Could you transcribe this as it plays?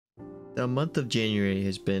The month of January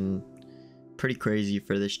has been pretty crazy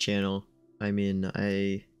for this channel. I mean,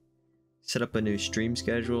 I set up a new stream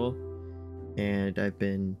schedule and I've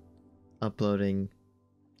been uploading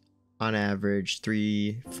on average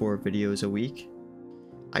 3-4 videos a week.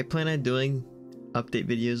 I plan on doing update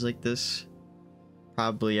videos like this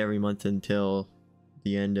probably every month until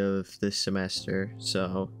the end of this semester,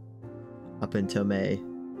 so up until May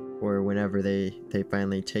or whenever they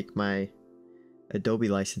finally take my Adobe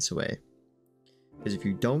license away. Because if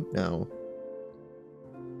you don't know,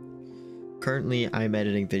 currently I'm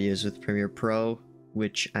editing videos with Premiere Pro,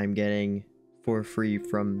 which I'm getting for free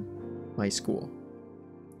from my school.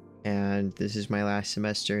 And this is my last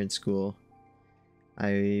semester in school.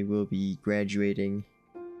 I will be graduating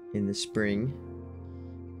in the spring.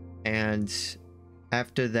 And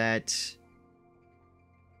after that,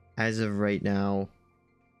 as of right now,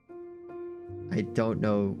 I don't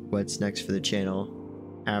know what's next for the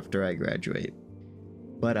channel after I graduate.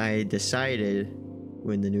 But I decided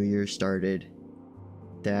when the new year started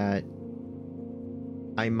that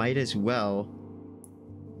I might as well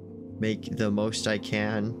make the most I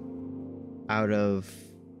can out of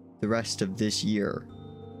the rest of this year.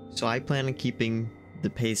 So I plan on keeping the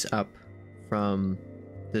pace up from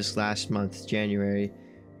this last month, January,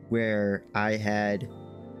 where I had,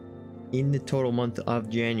 in the total month of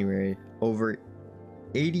January, over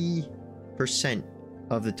 80%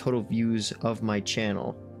 of the total views of my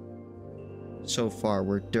channel so far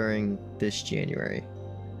were during this January.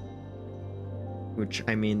 Which,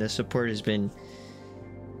 I mean, the support has been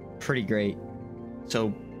pretty great. So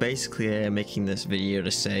basically I'm making this video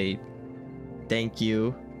to say thank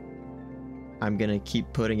you. I'm gonna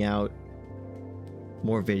keep putting out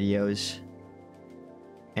more videos,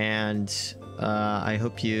 and I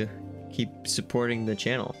hope you keep supporting the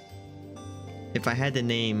channel. If I had to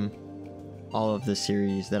name all of the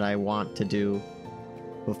series that I want to do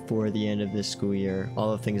before the end of this school year,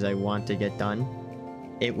 all the things I want to get done,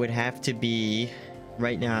 it would have to be,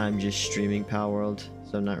 right now I'm just streaming Palworld,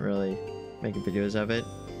 so I'm not really making videos of it,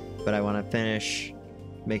 but I want to finish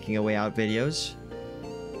making A Way Out videos.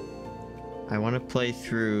 I want to play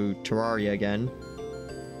through Terraria again.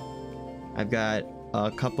 I've got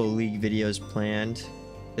a couple League videos planned.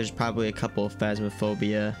 There's probably a couple of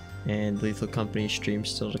Phasmophobia and Lethal Company streams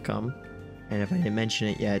still to come. And if I didn't mention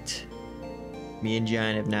it yet, me and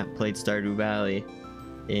John have not played Stardew Valley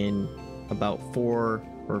in about 4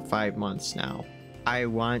 or 5 months now. I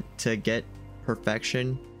want to get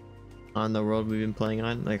perfection on the world we've been playing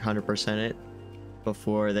on, like 100% it,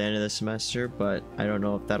 before the end of the semester, but I don't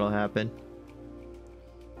know if that'll happen.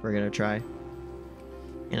 We're gonna try.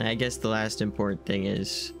 And I guess the last important thing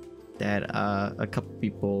is that a couple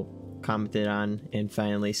people commented on and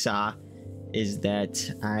finally saw is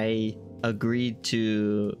that I agreed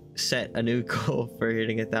to set a new goal for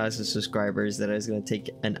hitting 1,000 subscribers, that I was going to take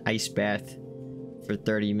an ice bath for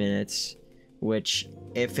 30 minutes, which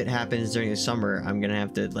if it happens during the summer, I'm going to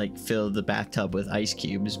have to like fill the bathtub with ice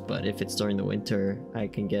cubes, but if it's during the winter, I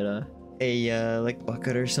can get a like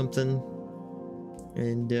bucket or something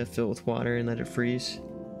and fill it with water and let it freeze.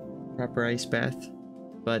 Proper ice bath.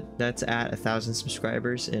 But that's at 1,000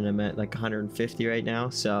 subscribers and I'm at like 150 right now,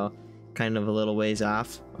 so kind of a little ways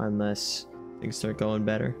off unless things start going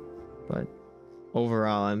better. But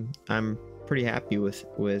overall, I'm pretty happy with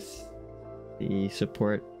the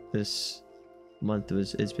support this month.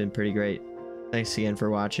 It's been pretty great. Thanks again for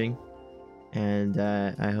watching, and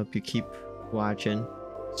I hope you keep watching.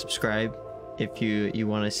 Subscribe if you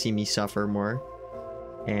want to see me suffer more,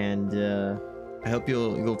 and I hope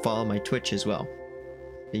you'll follow my Twitch as well,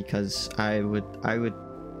 because I would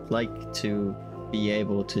like to be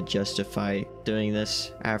able to justify doing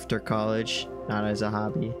this after college, not as a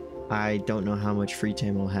hobby. I don't know how much free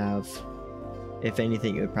time I'll have. If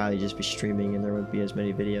anything, it would probably just be streaming and there wouldn't be as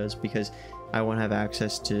many videos, because I won't have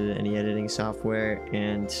access to any editing software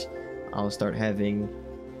and I'll start having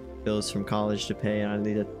bills from college to pay and I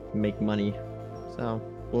need to make money. So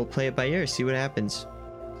we'll play it by ear, see what happens.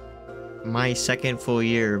 My second full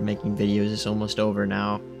year making videos is almost over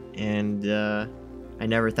now, and I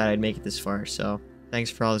never thought I'd make it this far, so thanks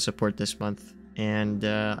for all the support this month, and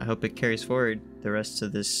I hope it carries forward the rest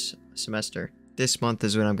of this semester. This month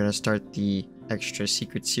is when I'm going to start the extra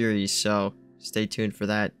secret series, so stay tuned for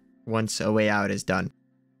that once A Way Out is done.